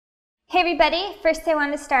Hey everybody, first I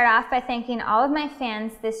want to start off by thanking all of my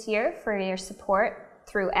fans this year for your support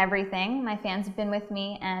through everything. My fans have been with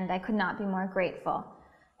me and I could not be more grateful.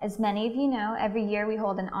 As many of you know, every year we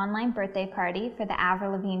hold an online birthday party for the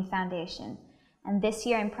Avril Lavigne Foundation. And this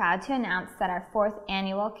year I'm proud to announce that our 4th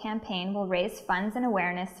annual campaign will raise funds and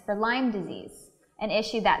awareness for Lyme disease, an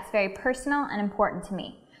issue that's very personal and important to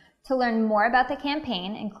me. To learn more about the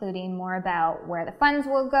campaign, including more about where the funds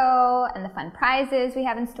will go and the fun prizes we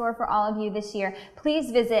have in store for all of you this year,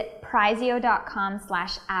 please visit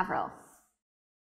prizeo.com/Avril.